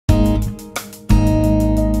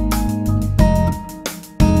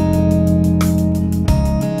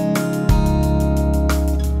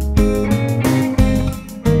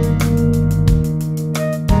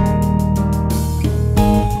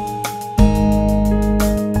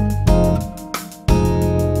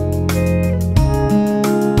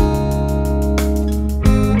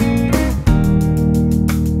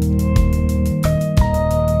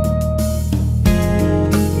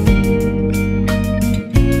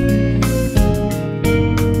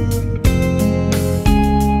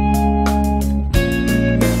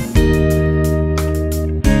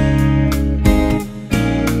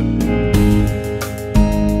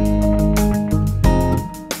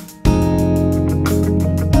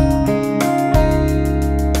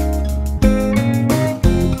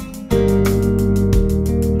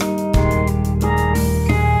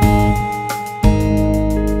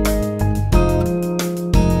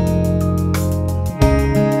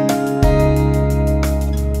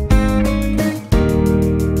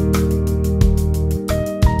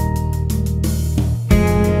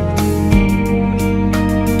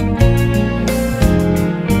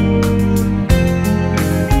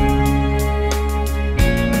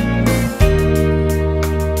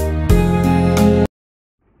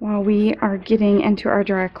while we are getting into our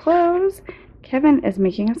dry clothes, Kevin is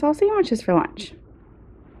making us all sandwiches for lunch.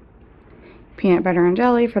 Peanut butter and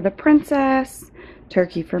jelly for the princess,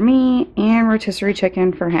 turkey for me, and rotisserie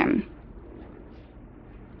chicken for him.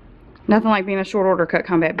 Nothing like being a short order cook,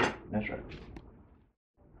 huh, babe? That's right.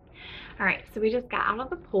 All right, so we just got out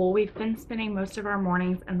of the pool. We've been spending most of our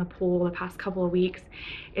mornings in the pool the past couple of weeks.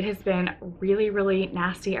 It has been really, really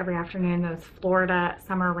nasty every afternoon. Those Florida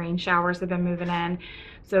summer rain showers have been moving in.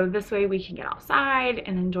 So this way we can get outside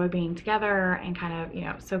and enjoy being together and kind of, you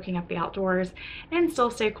know, soaking up the outdoors and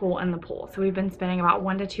still stay cool in the pool. So we've been spending about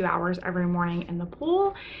 1 to 2 hours every morning in the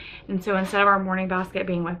pool. And so instead of our morning basket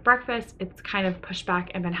being with breakfast, it's kind of pushed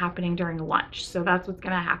back and been happening during lunch. So that's what's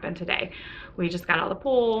gonna happen today. We just got out of the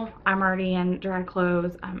pool. I'm already in dry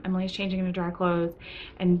clothes. Emily's changing into dry clothes.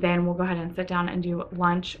 And then we'll go ahead and sit down and do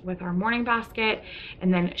lunch with our morning basket.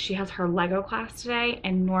 And then she has her Lego class today.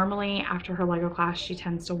 And normally after her Lego class, she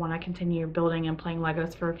tends to want to continue building and playing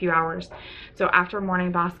Legos for a few hours. So after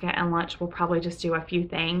morning basket and lunch, we'll probably just do a few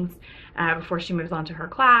things before she moves on to her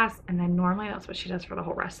class. And then normally that's what she does for the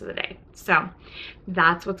whole rest of the day. So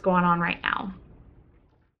that's what's going on right now.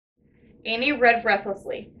 Annie read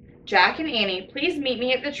breathlessly. Jack and Annie, please meet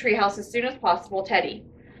me at the treehouse as soon as possible, Teddy.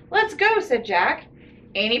 Let's go, said Jack.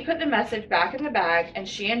 Annie put the message back in the bag, and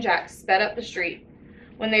she and Jack sped up the street.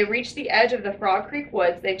 When they reached the edge of the Frog Creek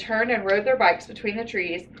woods, they turned and rode their bikes between the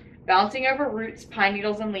trees, bouncing over roots, pine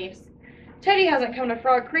needles, and leaves. Teddy hasn't come to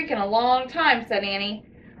Frog Creek in a long time, said Annie.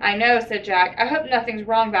 I know, said Jack. I hope nothing's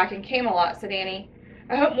wrong back in Camelot, said Annie.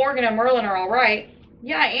 I hope Morgan and Merlin are all right.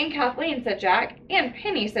 Yeah, and Kathleen, said Jack. And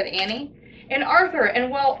Penny, said Annie. And Arthur,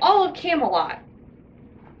 and, well, all of Camelot.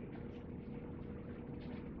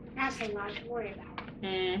 That's a lot to worry about.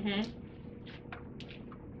 Mm-hmm.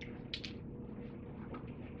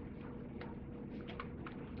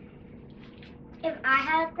 If I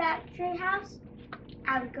had that treehouse,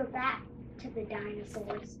 I would go back to the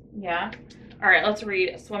dinosaurs. Yeah? All right, let's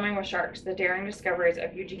read Swimming with Sharks, The Daring Discoveries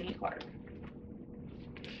of Eugenie Clark.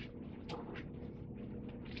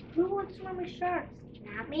 Who would swim with sharks?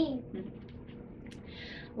 Not me.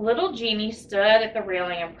 Little Jeannie stood at the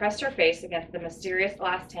railing and pressed her face against the mysterious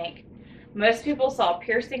glass tank. Most people saw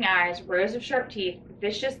piercing eyes, rows of sharp teeth,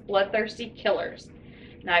 vicious, bloodthirsty killers.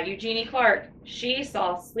 Not Eugenie Clark. She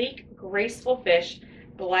saw sleek, graceful fish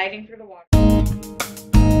gliding through the water.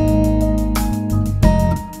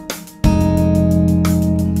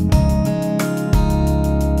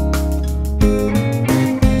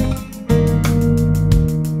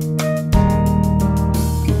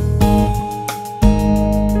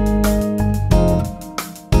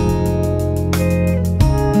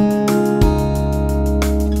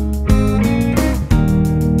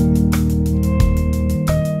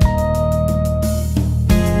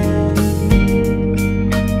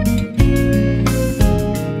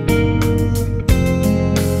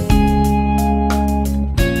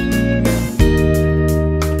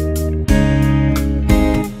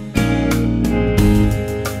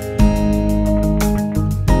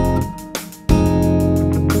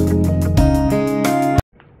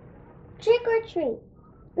 Trick or treat.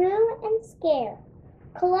 Boo and scare.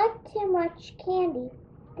 Collect too much candy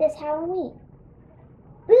this Halloween.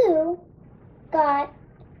 Boo got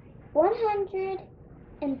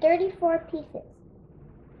 134 pieces.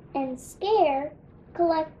 And Scare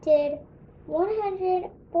collected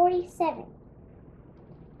 147.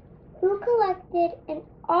 Who collected an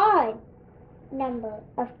odd number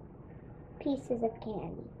of pieces of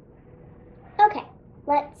candy? Okay,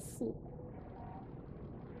 let's see.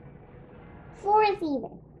 4 is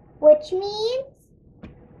even, which means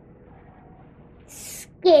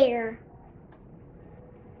Scare.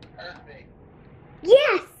 Perfect.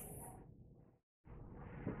 Yes!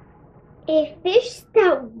 A fish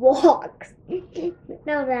that walks.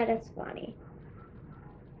 Now that is funny.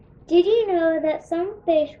 Did you know that some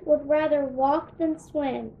fish would rather walk than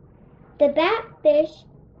swim? The batfish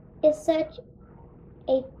is such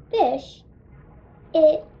a fish,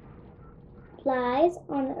 it lies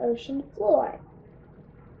on the ocean floor.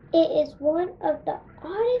 It is one of the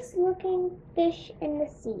oddest looking fish in the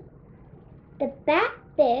sea. The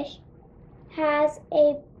batfish has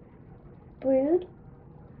a broad,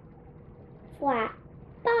 flat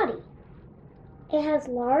body. It has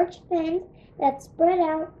large fins that spread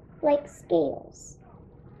out like scales.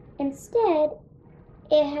 Instead,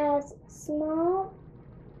 it has small,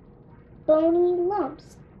 bony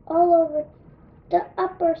lumps all over the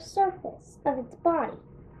upper surface of its body.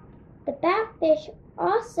 The batfish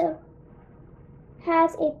also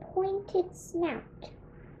has a pointed snout.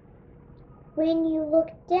 When you look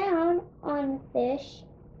down on the fish,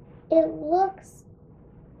 it looks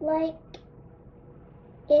like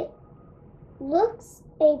it looks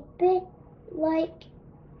a bit like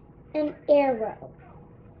an arrow.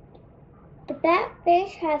 The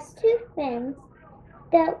batfish has two fins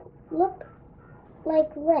that look like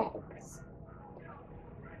legs.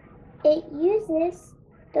 It uses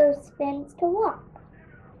those fins to walk.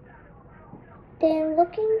 Then,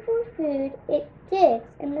 looking for food, it digs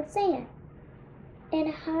in the sand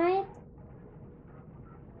and hides.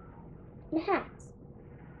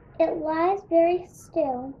 It lies very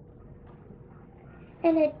still,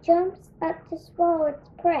 and it jumps up to swallow its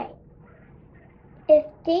prey. If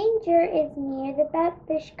danger is near, the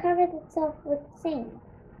batfish covers itself with sand.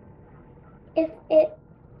 If it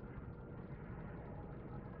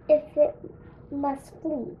must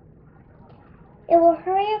flee, it will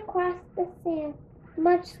hurry across the sand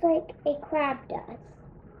much like a crab does.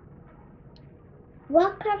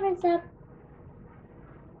 What covers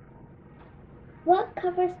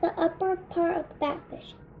the upper part of the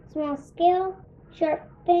batfish? Small scale, sharp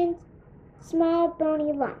fins, small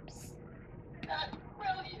bony lumps.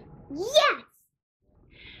 Yes!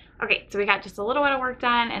 Okay, so we got just a little bit of work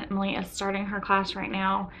done, and Emily is starting her class right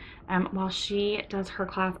now. While she does her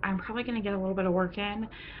class, I'm probably going to get a little bit of work in.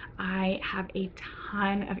 I have a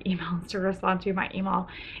ton of emails to respond to. My email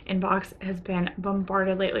inbox has been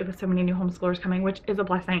bombarded lately with so many new homeschoolers coming, which is a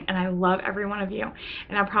blessing, and I love every one of you.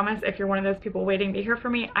 And I promise, if you're one of those people waiting to hear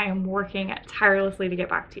from me, I am working tirelessly to get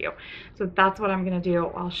back to you. So that's what I'm going to do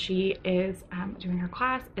while she is doing her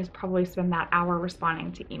class, is probably spend that hour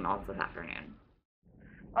responding to emails this afternoon.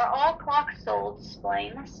 Are all clocks sold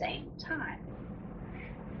displaying the same time?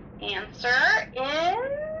 Answer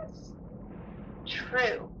is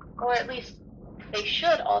true, or at least they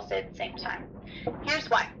should all say the same time. Here's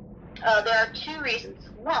why. There are two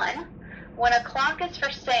reasons. One, when a clock is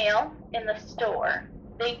for sale in the store,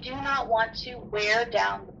 they do not want to wear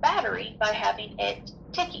down the battery by having it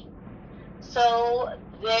ticking. So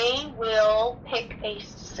they will pick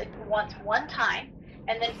one time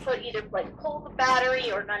and then put either pull the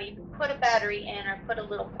battery, or not even put a battery in, or put a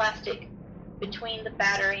little plastic between the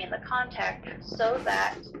battery and the contactor so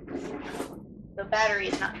that the battery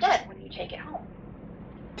is not dead when you take it home.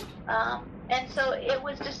 And so it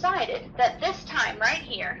was decided that this time right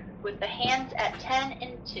here, with the hands at 10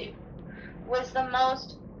 and 2, was the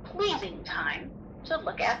most pleasing time to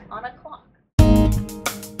look at on a clock.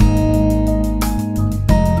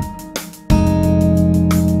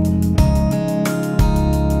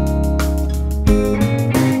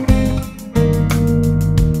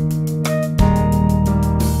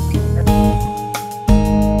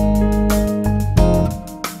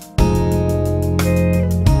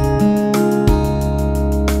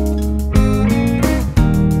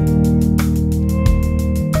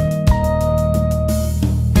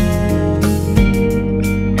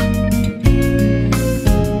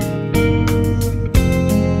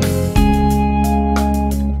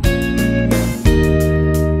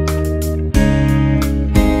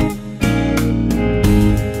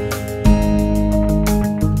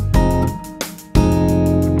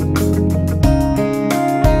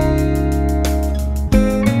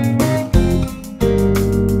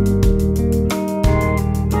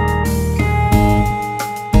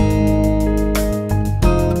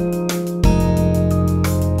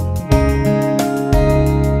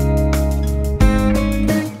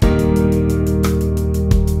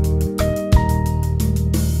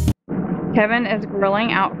 Kevin is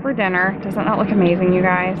grilling out for dinner. Doesn't that look amazing, you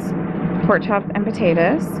guys? Pork chops and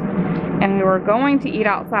potatoes. And we were going to eat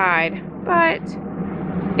outside, but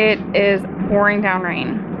it is pouring down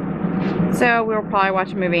rain. So we will probably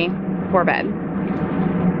watch a movie before bed.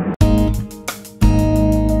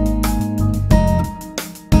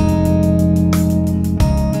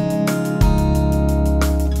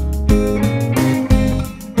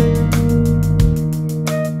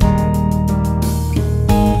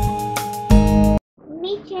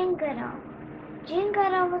 Jane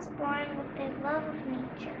Goodall was born with a love of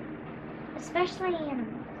nature, especially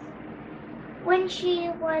animals. When she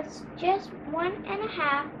was just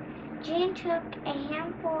 1.5, Jane took a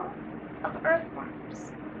handful of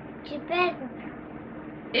earthworms to bed with her.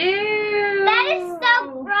 Ew! That is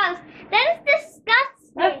so gross. That is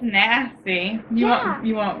disgusting. That's nasty. You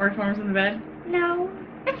want earthworms in the bed? No.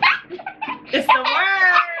 It's the worst.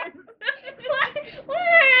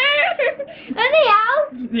 Are they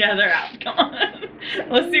out? Yeah, they're out. Come on.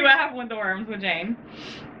 Let's see what happened with the worms with Jane.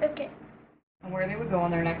 Okay. And where they would go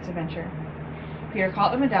on their next adventure. Peter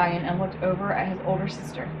caught the medallion and looked over at his older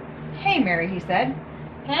sister. "Hey, Mary," he said.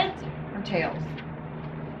 "Heads or tails?"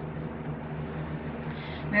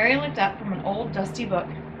 Mary looked up from an old dusty book.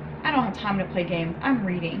 I don't have time to play games. I'm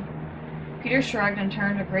reading. Peter shrugged and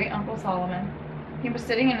turned to Great Uncle Solomon. He was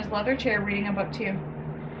sitting in his leather chair reading a book too.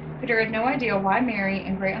 Peter had no idea why Mary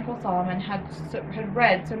and Great Uncle Solomon had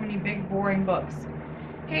read so many big, boring books.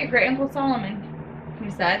 "Hey, Great Uncle Solomon," he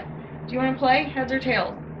said, "do you want to play, heads or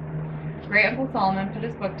tails?" Great Uncle Solomon put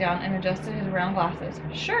his book down and adjusted his round glasses.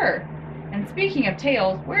 "Sure. And speaking of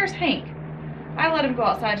tails, where's Hank?" "I let him go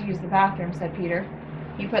outside to use the bathroom," said Peter.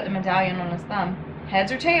 He put the medallion on his thumb.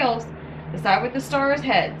 "Heads or tails? Decide with the star is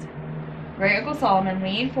heads." Great Uncle Solomon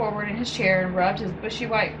leaned forward in his chair and rubbed his bushy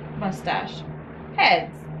white mustache.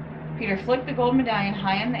 "Heads." Peter flicked the gold medallion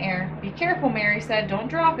high in the air. "Be careful," Mary said. "Don't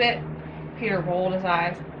drop it." Peter rolled his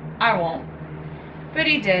eyes. "I won't." But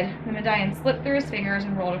he did. The medallion slipped through his fingers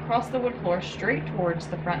and rolled across the wood floor straight towards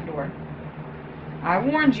the front door. "I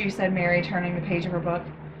warned you," said Mary, turning the page of her book.